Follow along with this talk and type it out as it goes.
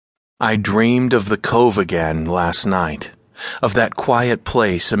I dreamed of the Cove again last night, of that quiet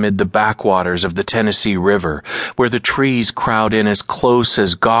place amid the backwaters of the Tennessee River, where the trees crowd in as close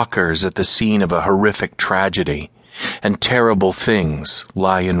as gawkers at the scene of a horrific tragedy, and terrible things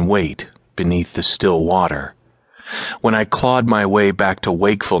lie in wait beneath the still water. When I clawed my way back to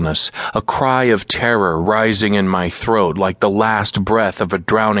wakefulness, a cry of terror rising in my throat like the last breath of a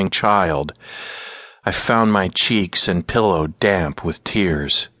drowning child, I found my cheeks and pillow damp with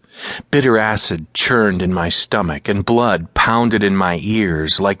tears. Bitter acid churned in my stomach, and blood pounded in my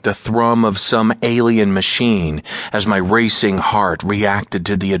ears like the thrum of some alien machine as my racing heart reacted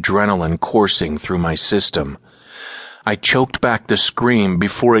to the adrenaline coursing through my system. I choked back the scream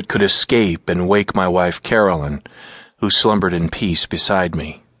before it could escape and wake my wife Carolyn, who slumbered in peace beside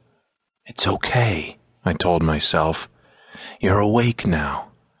me. "It's okay," I told myself. "You're awake now."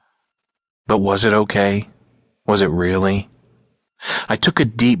 But was it okay? Was it really? I took a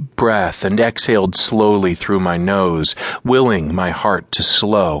deep breath and exhaled slowly through my nose, willing my heart to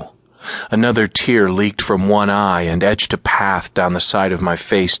slow. Another tear leaked from one eye and etched a path down the side of my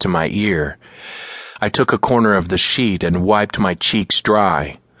face to my ear. I took a corner of the sheet and wiped my cheeks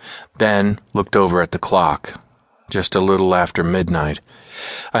dry, then looked over at the clock. Just a little after midnight.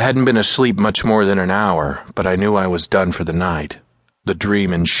 I hadn't been asleep much more than an hour, but I knew I was done for the night. The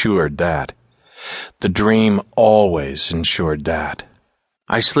dream ensured that. The dream always ensured that.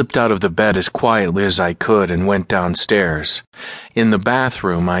 I slipped out of the bed as quietly as I could and went downstairs. In the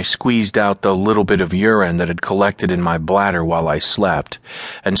bathroom, I squeezed out the little bit of urine that had collected in my bladder while I slept,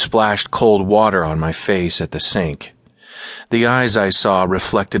 and splashed cold water on my face at the sink. The eyes I saw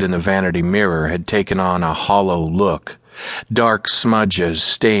reflected in the vanity mirror had taken on a hollow look. Dark smudges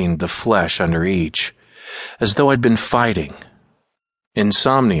stained the flesh under each, as though I'd been fighting.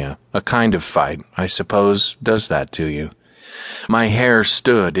 Insomnia, a kind of fight, I suppose, does that to you. My hair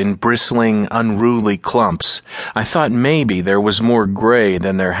stood in bristling, unruly clumps. I thought maybe there was more gray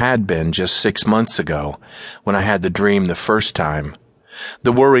than there had been just 6 months ago, when I had the dream the first time.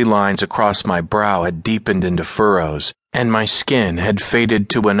 The worry lines across my brow had deepened into furrows, and my skin had faded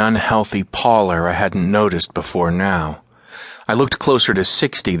to an unhealthy pallor I hadn't noticed before now. I looked closer to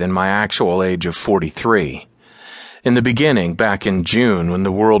 60 than my actual age of 43. In the beginning, back in June, when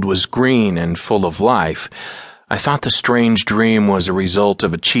the world was green and full of life, I thought the strange dream was a result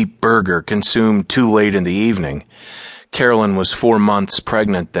of a cheap burger consumed too late in the evening. Carolyn was 4 months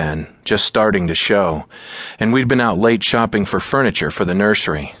pregnant then, just starting to show, and we'd been out late shopping for furniture for the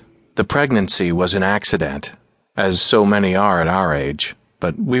nursery. The pregnancy was an accident, as so many are at our age,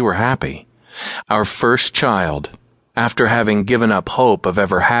 but we were happy. Our first child, after having given up hope of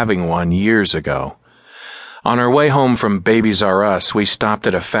ever having one years ago. On our way home from Babies R Us, we stopped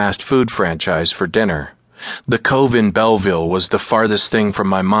at a fast food franchise for dinner. The Cove in Belleville was the farthest thing from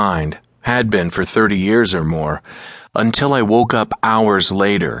my mind, had been for 30 years or more, until I woke up hours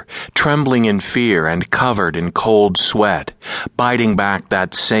later, trembling in fear and covered in cold sweat, biting back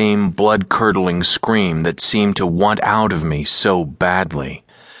that same blood-curdling scream that seemed to want out of me so badly.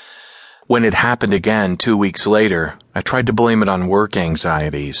 When it happened again 2 weeks later, I tried to blame it on work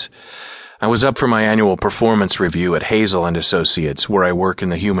anxieties. I was up for my annual performance review at Hazel & Associates, where I work in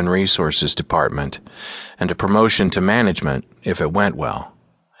the Human Resources Department, and a promotion to management if it went well.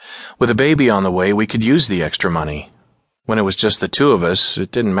 With a baby on the way, we could use the extra money. When it was just the two of us,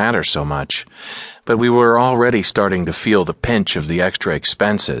 it didn't matter so much, but we were already starting to feel the pinch of the extra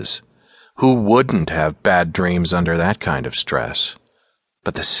expenses. Who wouldn't have bad dreams under that kind of stress?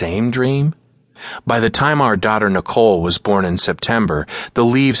 But the same dream? By the time our daughter Nicole was born in September, the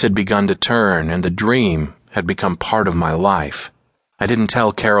leaves had begun to turn and the dream had become part of my life. I didn't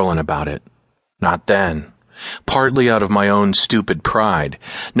tell Carolyn about it. Not then. Partly out of my own stupid pride.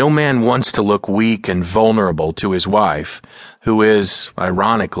 No man wants to look weak and vulnerable to his wife, who is,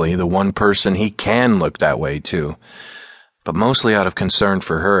 ironically, the one person he can look that way to. But mostly out of concern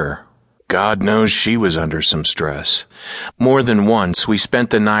for her. God knows she was under some stress. More than once, we spent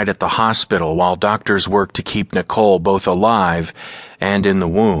the night at the hospital while doctors worked to keep Nicole both alive and in the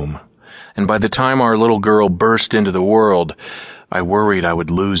womb. And by the time our little girl burst into the world, I worried I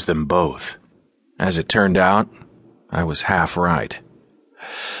would lose them both. As it turned out, I was half right.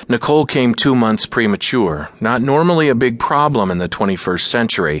 Nicole came 2 months premature, not normally a big problem in the 21st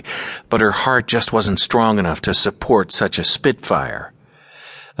century, but her heart just wasn't strong enough to support such a spitfire.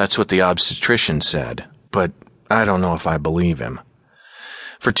 That's what the obstetrician said, but I don't know if I believe him.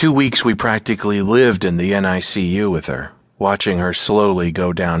 For 2 weeks we practically lived in the NICU with her, watching her slowly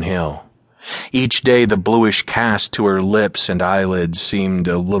go downhill. Each day the bluish cast to her lips and eyelids seemed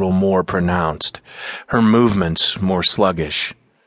a little more pronounced, her movements more sluggish.